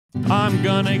I'm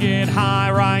gonna get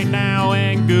high right now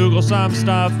and Google some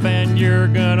stuff, and you're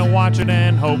gonna watch it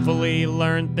and hopefully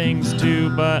learn things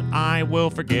too, but I will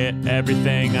forget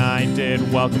everything I did.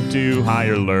 Welcome to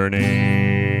Higher Learning.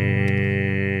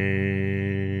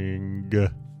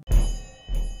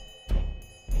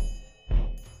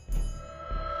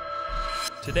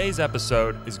 Today's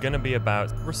episode is gonna be about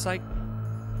recycling.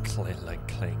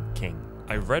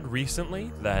 I read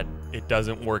recently that it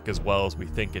doesn't work as well as we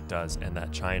think it does, and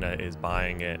that China is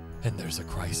buying it, and there's a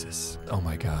crisis. Oh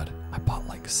my God, I bought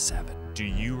like 7. Do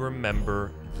you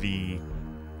remember the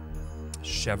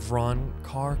Chevron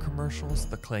car commercials,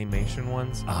 the claymation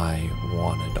ones? I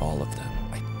wanted all of them.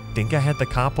 I think I had the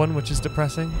cop one, which is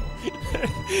depressing.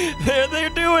 They're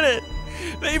doing it.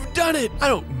 They've done it. I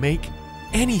don't make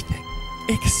anything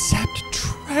except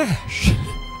trash.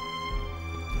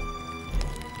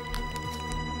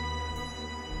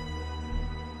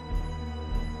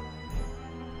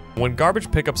 When garbage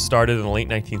pickup started in the late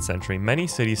 19th century, many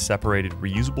cities separated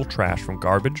reusable trash from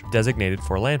garbage designated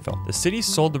for landfill. The cities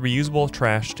sold the reusable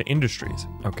trash to industries,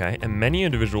 okay? And many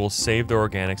individuals saved their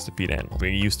organics to feed animals.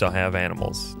 We used to have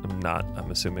animals.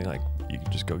 I'm assuming like you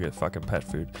can just go get fucking pet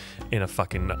food in a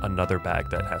fucking another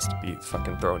bag that has to be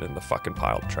fucking thrown in the fucking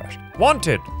pile of trash.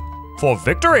 Wanted for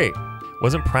victory!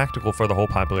 Wasn't practical for the whole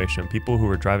population. People who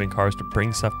were driving cars to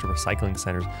bring stuff to recycling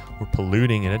centers were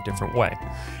polluting in a different way.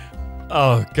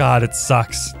 Oh God, it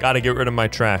sucks. Gotta get rid of my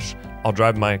trash. I'll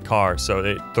drive my car so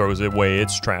it throws away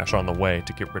its trash on the way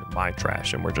to get rid of my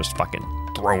trash, and we're just fucking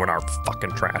throwing our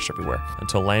fucking trash everywhere.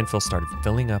 Until landfill started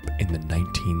filling up in the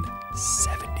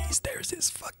 1970s. There's his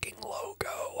fucking logo.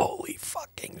 Holy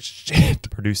fucking shit.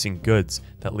 Producing goods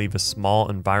that leave a small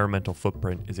environmental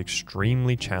footprint is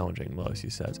extremely challenging, Melosi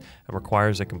says, and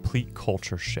requires a complete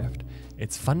culture shift.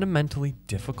 It's fundamentally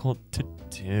difficult to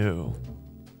do.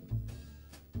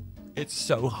 It's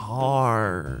so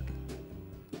hard.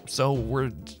 So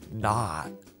we're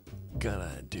not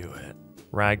gonna do it.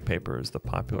 Rag paper is the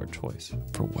popular choice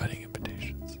for wedding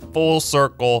invitations. Full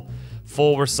circle,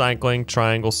 full recycling,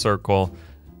 triangle circle.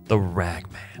 The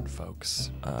rag man, folks.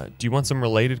 Do you want some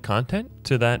related content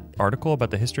to that article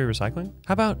about the history of recycling?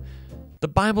 How about the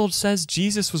Bible says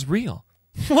Jesus was real?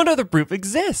 What other proof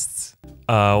exists?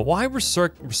 Why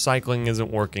recycling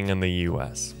isn't working in the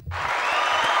US?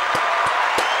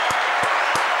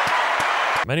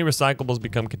 Many recyclables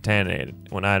become contaminated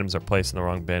when items are placed in the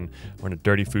wrong bin, or when a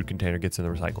dirty food container gets in the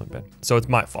recycling bin. So it's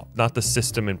my fault, not the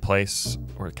system in place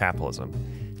or capitalism.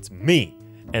 It's me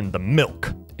and the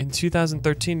milk. In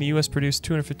 2013, the US produced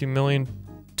 250 million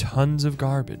tons of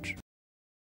garbage.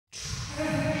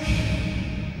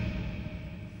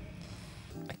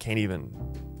 I can't even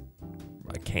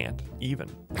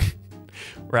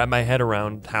wrap my head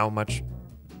around how much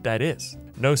that is.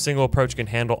 No single approach can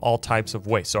handle all types of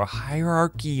waste. So a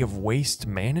hierarchy of waste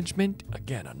management,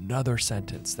 again, another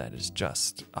sentence that is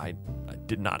just, I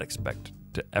did not expect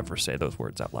to ever say those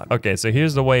words out loud. Okay, so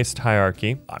here's the waste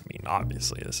hierarchy. I mean,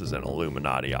 obviously this is an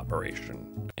Illuminati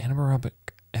operation. Anaerobic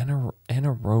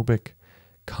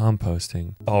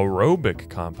composting. Aerobic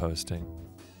composting.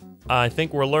 I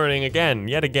think we're learning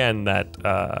yet again, that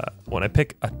when I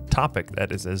pick a topic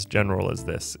that is as general as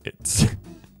this, it's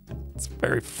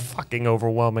very fucking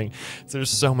overwhelming.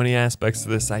 There's so many aspects to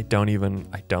this I don't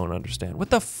understand. What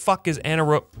the fuck is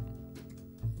anaerobic?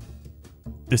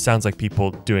 This sounds like people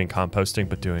doing composting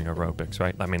but doing aerobics,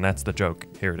 right? I mean, that's the joke.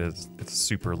 Here it is. It's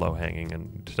super low hanging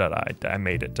and ta-da, I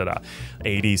made it, ta-da.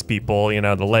 80s people, you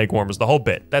know, the leg warmers, the whole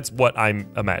bit. That's what I'm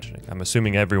imagining. I'm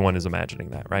assuming everyone is imagining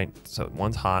that, right? So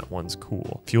one's hot, one's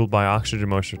cool. Fueled by oxygen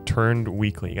motion, turned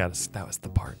weakly. That was the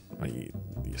part where you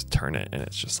just turn it and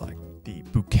it's just like, the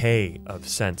bouquet of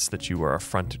scents that you are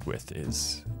affronted with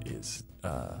is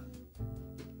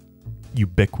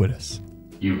ubiquitous.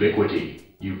 Ubiquity.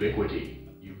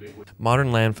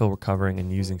 Modern landfill recovering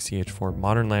and using CH4.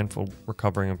 Modern landfill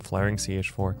recovering and flaring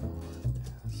CH4.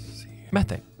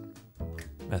 Methane.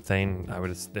 Methane,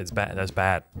 it's bad. That's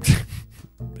bad.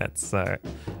 That's a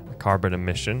carbon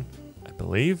emission, I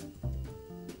believe.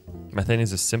 Methane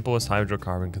is the simplest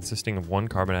hydrocarbon consisting of one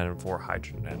carbon atom and 4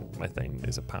 hydrogen, and methane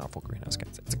is a powerful greenhouse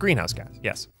gas. It's a greenhouse gas,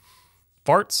 yes.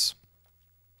 Farts,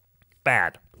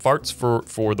 bad. Farts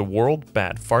for the world,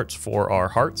 bad. Farts for our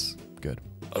hearts, good.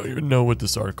 I don't even know what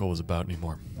this article was about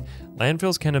anymore.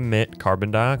 Landfills can emit carbon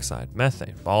dioxide,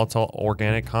 methane, volatile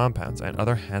organic compounds, and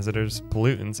other hazardous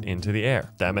pollutants into the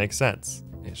air. That makes sense.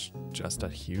 It's just a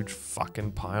huge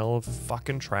fucking pile of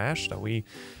fucking trash that we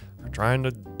are trying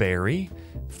to bury,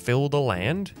 fill the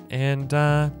land, and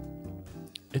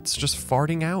it's just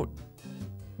farting out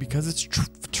because it's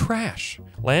trash.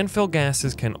 Landfill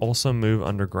gases can also move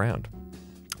underground.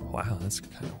 Wow, that's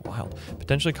kind of wild.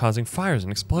 Potentially causing fires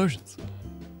and explosions.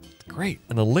 Great.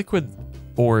 And the liquid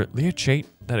or leachate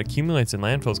that accumulates in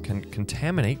landfills can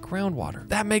contaminate groundwater.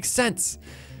 That makes sense,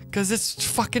 because it's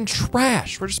fucking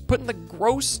trash. We're just putting the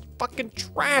gross fucking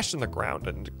trash in the ground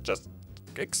and just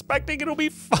expecting it'll be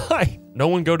fine. No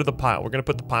one go to the pile. We're gonna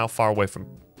put the pile far away from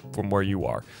where you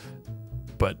are.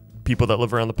 But people that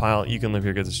live around the pile, you can live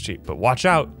here because it's cheap. But watch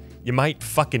out. You might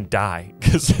fucking die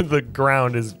because the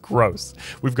ground is gross.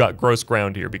 We've got gross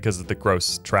ground here because of the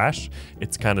gross trash.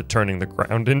 It's kind of turning the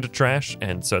ground into trash,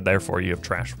 and so therefore you have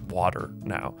trash water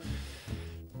now.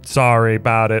 Sorry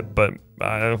about it, but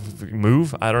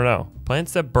move? I don't know.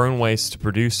 Plants that burn waste to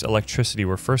produce electricity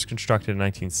were first constructed in the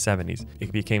 1970s.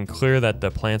 It became clear that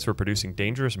the plants were producing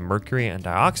dangerous mercury and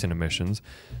dioxin emissions.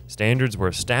 Standards were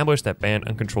established that banned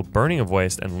uncontrolled burning of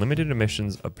waste and limited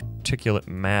emissions of particulate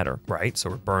matter, right? So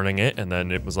we're burning it, and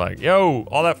then it was like, yo,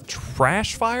 all that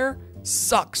trash fire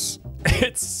sucks.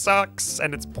 It sucks,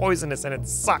 and it's poisonous, and it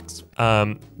sucks.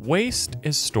 Waste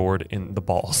is stored in the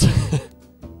balls.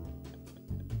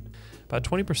 About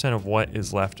 20% of what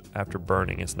is left after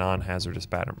burning is non-hazardous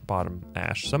bottom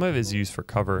ash. Some of it is used for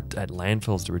cover at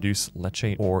landfills to reduce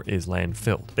leachate or is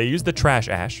landfilled. They use the trash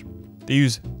ash. They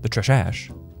use the trash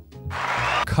ash.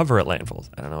 Cover at landfills.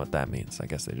 I don't know what that means. I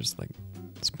guess they just like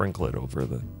sprinkle it over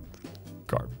the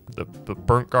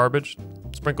burnt garbage.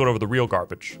 Sprinkle it over the real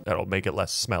garbage. That'll make it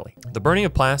less smelly. The burning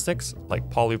of plastics, like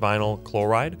polyvinyl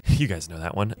chloride, you guys know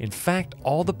that one. In fact,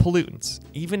 all the pollutants,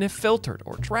 even if filtered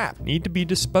or trapped, need to be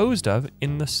disposed of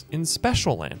in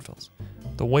special landfills.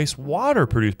 The wastewater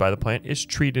produced by the plant is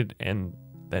treated and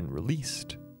then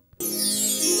released.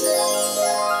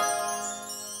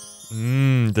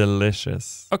 Mmm,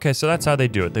 delicious. Okay, so that's how they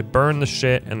do it. They burn the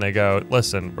shit and they go,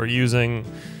 listen, we're using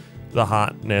the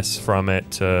hotness from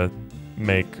it to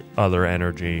make other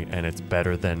energy, and it's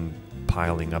better than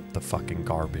piling up the fucking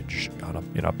garbage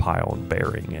in a pile and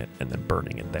burying it and then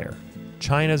burning it there.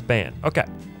 China's ban. Okay,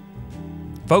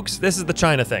 folks, this is the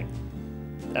China thing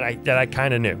that I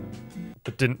kind of knew,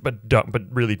 but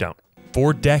really don't.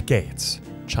 For decades,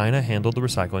 China handled the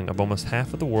recycling of almost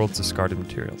half of the world's discarded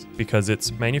materials because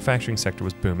its manufacturing sector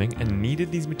was booming and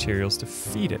needed these materials to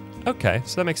feed it. Okay,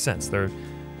 so that makes sense. They're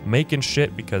making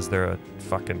shit because they're a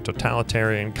fucking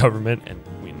totalitarian government, and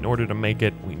in order to make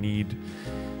it, we need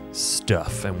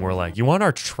stuff. And we're like, you want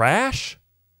our trash?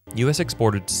 U.S.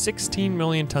 exported 16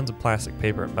 million tons of plastic,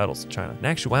 paper, and metals to China. In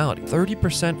actuality,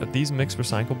 30% of these mixed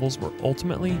recyclables were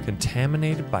ultimately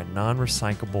contaminated by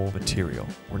non-recyclable material,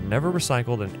 were never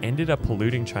recycled, and ended up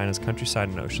polluting China's countryside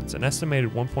and oceans. An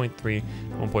estimated 1.3 to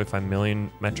 1.5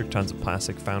 million metric tons of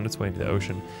plastic found its way into the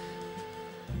ocean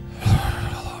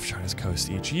off China's coast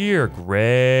each year.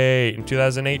 Great. In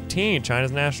 2018,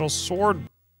 China's national sword?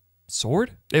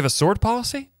 They have a sword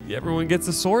policy? Everyone gets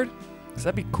a sword? Because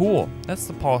that'd be cool. That's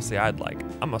the policy I'd like.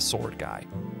 I'm a sword guy.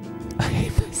 I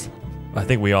hate myself. I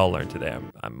think we all learned today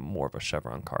I'm more of a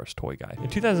Chevron Cars toy guy. In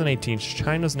 2018,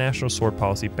 China's national sword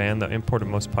policy banned the import of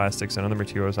most plastics and other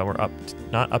materials that were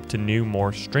not up to new,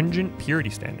 more stringent purity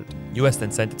standards. U.S.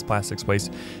 then sent its plastics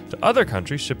waste to other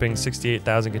countries, shipping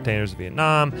 68,000 containers to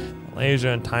Vietnam, Malaysia,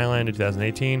 and Thailand in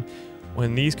 2018.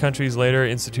 When these countries later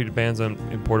instituted bans on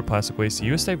imported plastic waste, the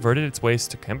U.S. diverted its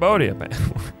waste to Cambodia.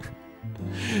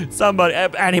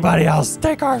 Anybody else,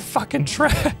 take our fucking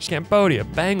trash. Cambodia,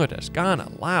 Bangladesh,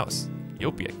 Ghana, Laos,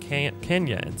 Ethiopia,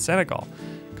 Kenya, and Senegal.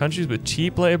 Countries with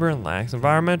cheap labor and lax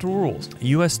environmental rules. The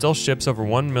U.S. still ships over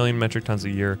 1 million metric tons a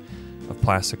year of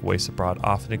plastic waste abroad,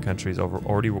 often in countries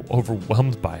already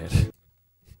overwhelmed by it.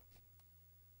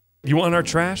 You want our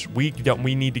trash? We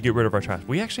need to get rid of our trash.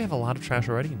 We actually have a lot of trash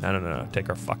already. No. Take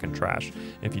our fucking trash.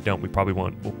 If you don't, we'll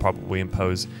probably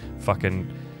impose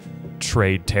fucking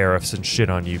trade tariffs and shit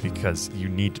on you because you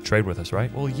need to trade with us,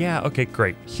 right? Well, yeah, okay,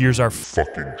 great. Here's our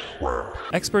fucking trash.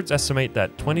 Experts estimate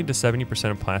that 20 to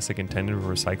 70% of plastic intended for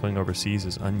recycling overseas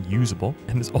is unusable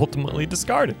and is ultimately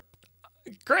discarded.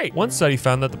 Great. One study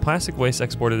found that the plastic waste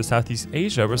exported to Southeast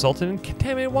Asia resulted in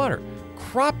contaminated water,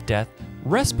 crop death,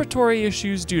 respiratory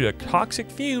issues due to toxic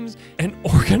fumes, and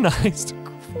organized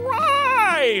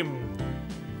crime.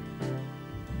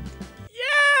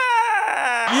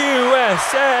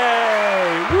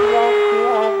 USA! Woo!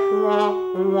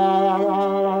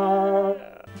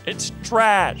 It's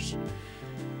trash.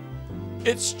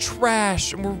 It's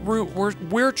trash, and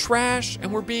we're trash,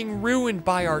 and we're being ruined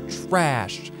by our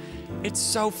trash. It's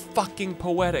so fucking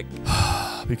poetic.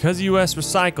 Because U.S.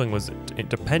 recycling was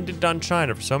dependent on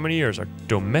China for so many years, our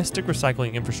domestic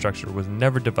recycling infrastructure was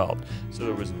never developed, so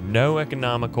there was no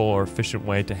economical or efficient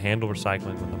way to handle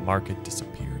recycling when the market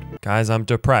disappeared. Guys, I'm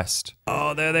depressed.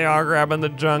 Oh, there they are grabbing the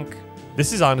junk.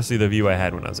 This is honestly the view I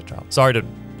had when I was a child. I'm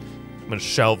gonna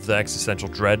shelve the existential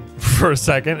dread for a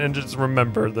second and just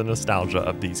remember the nostalgia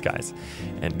of these guys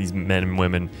and these men and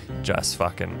women just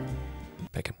fucking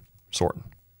picking, sorting.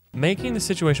 Making the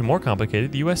situation more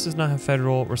complicated, the U.S. does not have a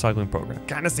federal recycling program.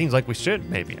 Kind of seems like we should,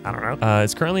 maybe. I don't know.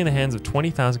 It's currently in the hands of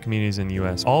 20,000 communities in the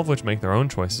U.S., all of which make their own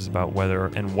choices about whether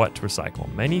and what to recycle.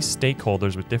 Many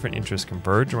stakeholders with different interests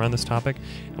converge around this topic,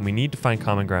 and we need to find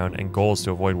common ground and goals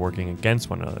to avoid working against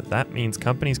one another. That means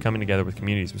companies coming together with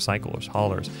communities, recyclers,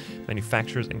 haulers,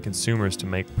 manufacturers, and consumers to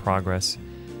make progress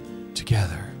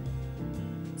together.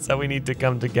 So we need to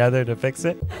come together to fix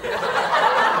it?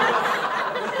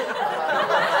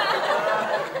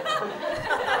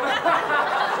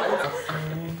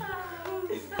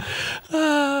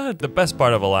 The best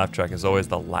part of a laugh track is always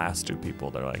the last two people.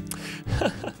 They're like,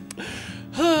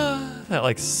 that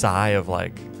like sigh of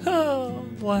like, oh,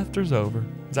 laughter's over.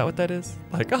 Is that what that is?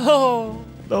 Like, oh,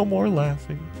 no more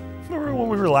laughing. Remember when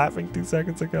we were laughing 2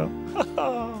 seconds ago?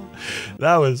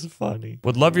 That was funny.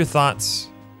 Would love your thoughts.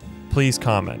 Please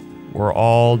comment. We're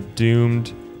all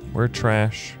doomed. We're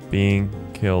trash being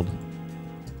killed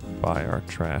by our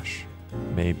trash.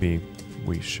 Maybe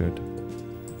we should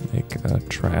make a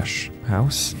trash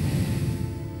house.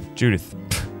 Judith,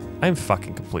 I'm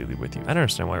fucking completely with you. I don't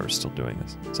understand why we're still doing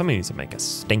this. Somebody needs to make a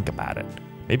stink about it.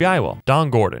 Maybe I will. Don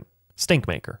Gordon, stink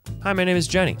maker. Hi, my name is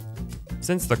Jenny.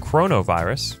 Since the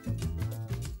coronavirus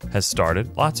has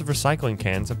started, lots of recycling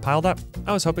cans have piled up.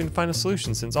 I was hoping to find a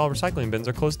solution since all recycling bins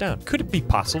are closed down. Could it be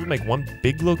possible to make one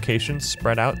big location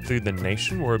spread out through the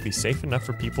nation where it'd be safe enough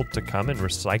for people to come and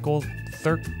recycle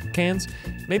their cans?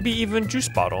 Maybe even juice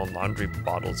bottle and laundry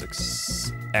bottles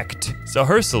So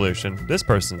her solution, this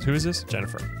person, who is this?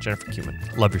 Jennifer Cumin.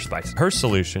 Love your spice. Her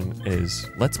solution is,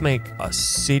 let's make a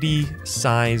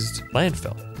city-sized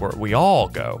landfill where we all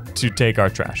go to take our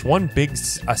trash. One big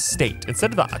state.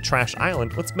 Instead of a trash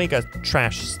island, let's make a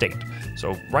trash state.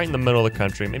 So right in the middle of the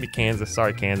country, maybe Kansas,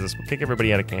 sorry Kansas, we'll kick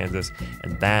everybody out of Kansas,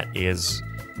 and that is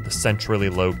the centrally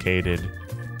located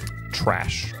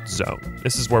trash zone.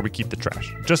 This is where we keep the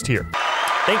trash, just here.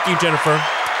 Thank you, Jennifer.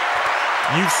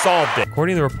 You solved it.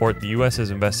 According to the report, the U.S.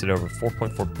 has invested over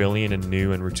 $4.4 billion in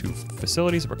new and retooled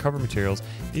facilities to recover materials.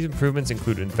 These improvements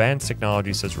include advanced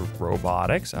technologies such as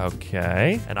robotics,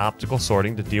 okay, and optical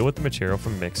sorting to deal with the material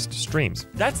from mixed streams.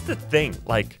 That's the thing.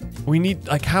 Like, we need,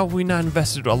 like, how have we not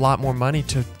invested a lot more money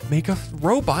to make a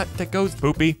robot that goes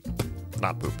poopy,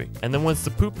 not poopy, and then once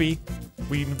the poopy,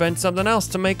 we invent something else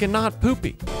to make it not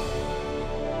poopy.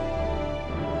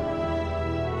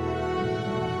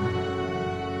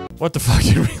 What the fuck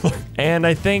did we learn? And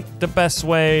I think the best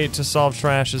way to solve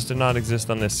trash is to not exist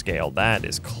on this scale. That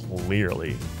is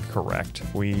clearly correct.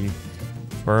 We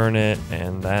burn it,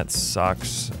 and that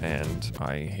sucks, and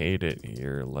I hate it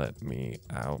here. Let me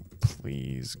out,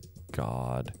 please,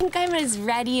 God. I think I'm as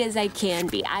ready as I can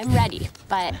be. I'm ready,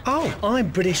 but... Oh, I'm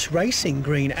British Racing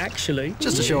Green, actually.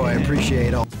 Just to show I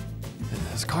appreciate all.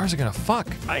 These cars are gonna fuck.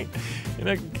 In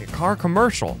a car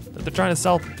commercial that they're trying to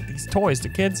sell these toys to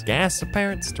kids, gas to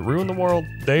parents, to ruin the world.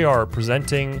 They are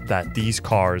presenting that these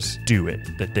cars do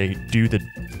it, that they do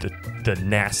the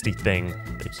nasty thing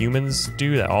that humans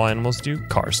do, that all animals do.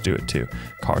 Cars do it too.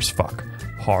 Cars fuck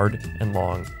hard and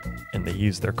long, and they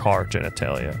use their car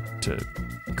genitalia to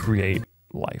create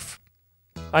life.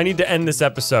 I need to end this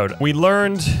episode. We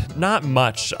learned not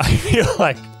much, I feel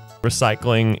like.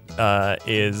 Recycling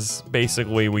is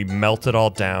basically we melt it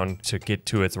all down to get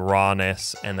to its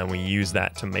rawness, and then we use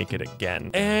that to make it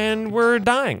again. And we're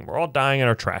dying. We're all dying in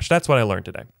our trash. That's what I learned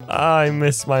today. I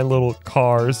miss my little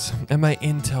cars and my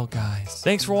Intel guys.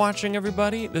 Thanks for watching,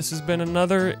 everybody. This has been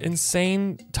another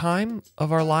insane time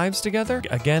of our lives together.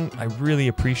 Again, I really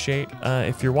appreciate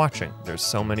if you're watching. There's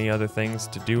so many other things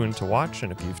to do and to watch,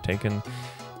 and if you've taken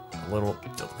a little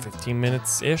 15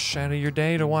 minutes-ish out of your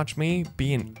day to watch me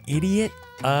be an idiot,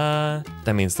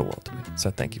 that means the world to me. So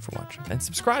thank you for watching. And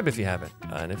subscribe if you haven't.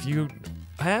 And if you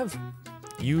have,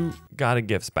 you got a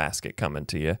gifts basket coming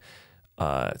to you.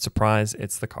 Surprise,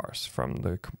 it's the cars from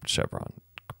the Chevron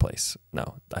place.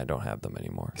 No, I don't have them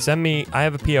anymore. Send me, I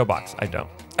have a P.O. box. I don't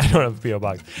have a P.O.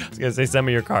 box. I was gonna say send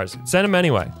me your cars. Send them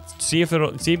anyway. See if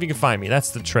you can find me.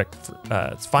 That's the trick.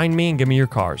 Find me and give me your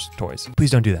cars, toys. Please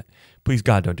don't do that. Please,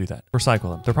 God, don't do that. Recycle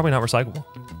them. They're probably not recyclable.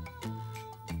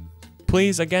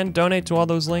 Please, again, donate to all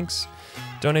those links.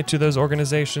 Donate to those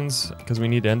organizations, because we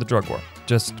need to end the drug war.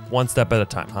 Just one step at a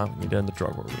time, huh? We need to end the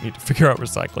drug war. We need to figure out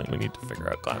recycling. We need to figure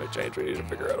out climate change. We need to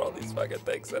figure out all these fucking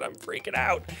things that I'm freaking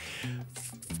out.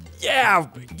 Yeah,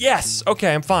 yes.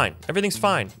 Okay, I'm fine. Everything's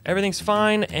fine. Everything's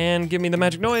fine, and give me the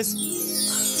magic noise.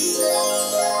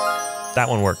 That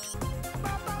one worked.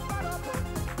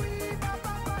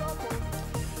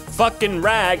 fucking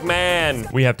Ragman.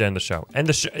 We have to end the show.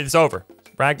 It's over.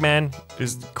 Ragman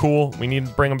is cool. We need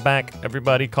to bring him back.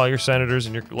 Everybody, call your senators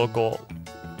and your local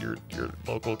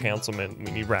councilman. We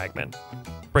need Ragman.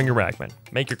 Bring your Ragman.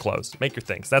 Make your clothes. Make your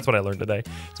things. That's what I learned today.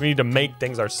 So we need to make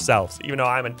things ourselves. Even though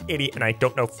I'm an idiot and I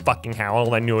don't know fucking how.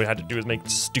 All I knew I had to do is make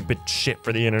stupid shit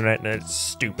for the internet, and it's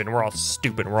stupid. We're all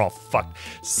stupid. We're all fucked.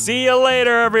 See you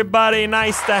later, everybody.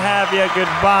 Nice to have you.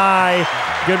 Goodbye.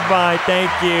 Goodbye.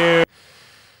 Thank you.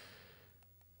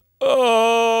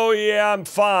 Oh, yeah, I'm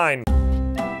fine.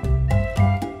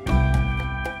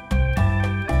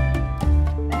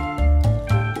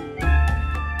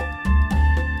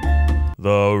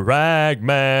 The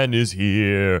Ragman is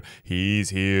here.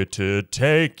 He's here to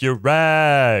take your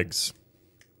rags.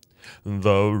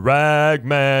 The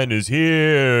Ragman is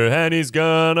here, and he's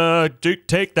gonna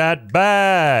take that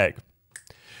bag.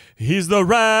 He's the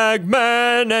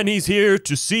Ragman, and he's here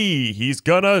to see. He's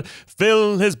gonna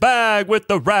fill his bag with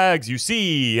the rags you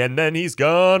see, and then he's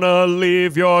gonna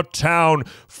leave your town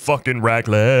fucking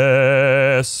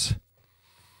ragless.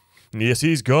 Yes,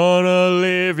 he's gonna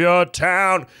leave your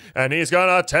town, and he's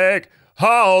gonna take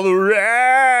all the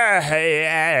rags.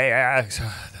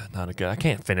 Not a good. I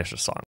can't finish a song.